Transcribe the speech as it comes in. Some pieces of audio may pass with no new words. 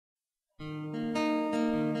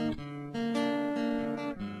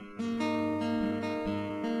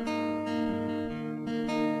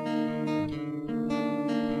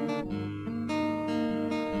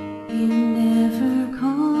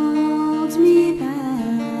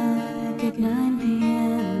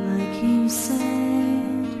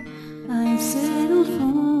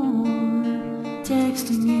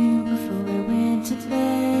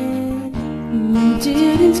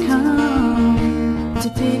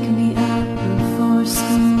pick me up before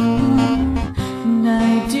school, and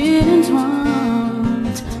I didn't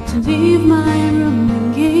want to leave my room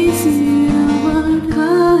in case you would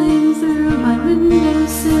climb through my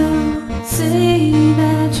windowsill, say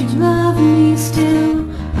that you love me still.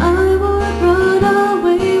 I would run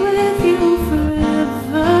away with you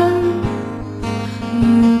forever.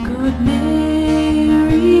 You could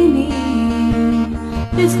marry me.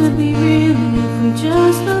 This could be real if we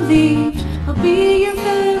just believed. I'll be your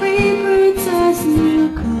fairy princess, and you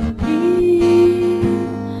could be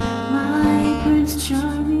my Prince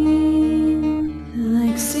Charming,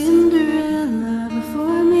 like Cinderella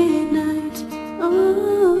before midnight. Oh,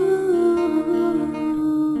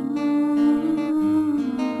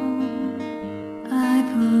 I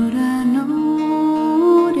put a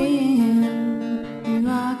note in your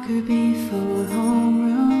locker before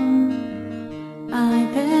homeroom. I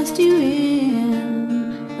passed you in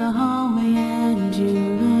the hallway and you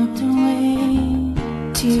looked away.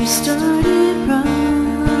 Tears started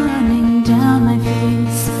running down my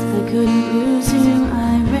face. I couldn't lose you.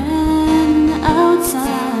 I ran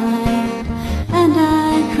outside and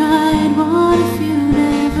I cried. What if you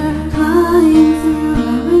never climbed through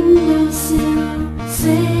my windowsill?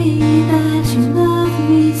 Say that you love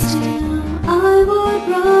me still. I would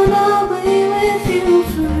run away with you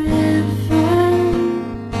forever.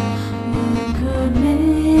 You could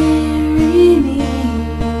marry me.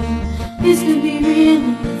 This could be real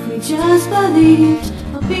if we just believed.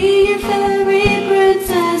 I'll be your fairy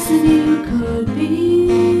princess, and you could be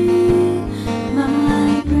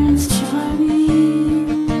my Prince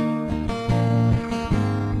Charming.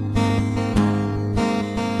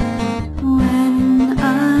 When I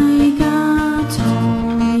got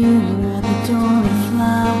home, you were at the door with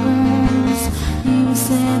flowers. You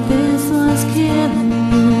said this was killing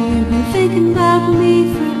you. You've been thinking about me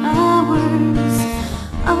for hours.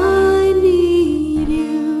 I need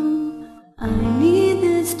you. I need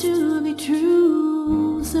this to be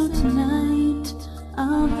true. So tonight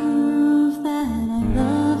I'll prove that I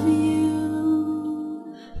love you.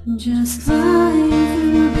 Just climb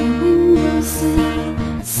through the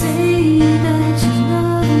windowsill, say that you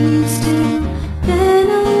love me still. Then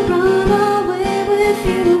I'll run away with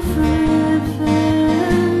you forever.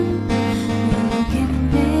 You can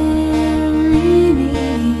marry me.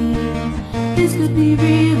 This could be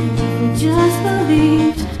real if we just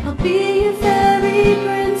believed. I'll be your fairy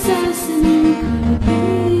princess, and you could be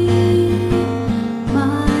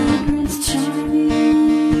my Prince Charming.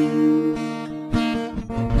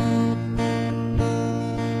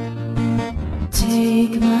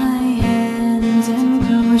 Take my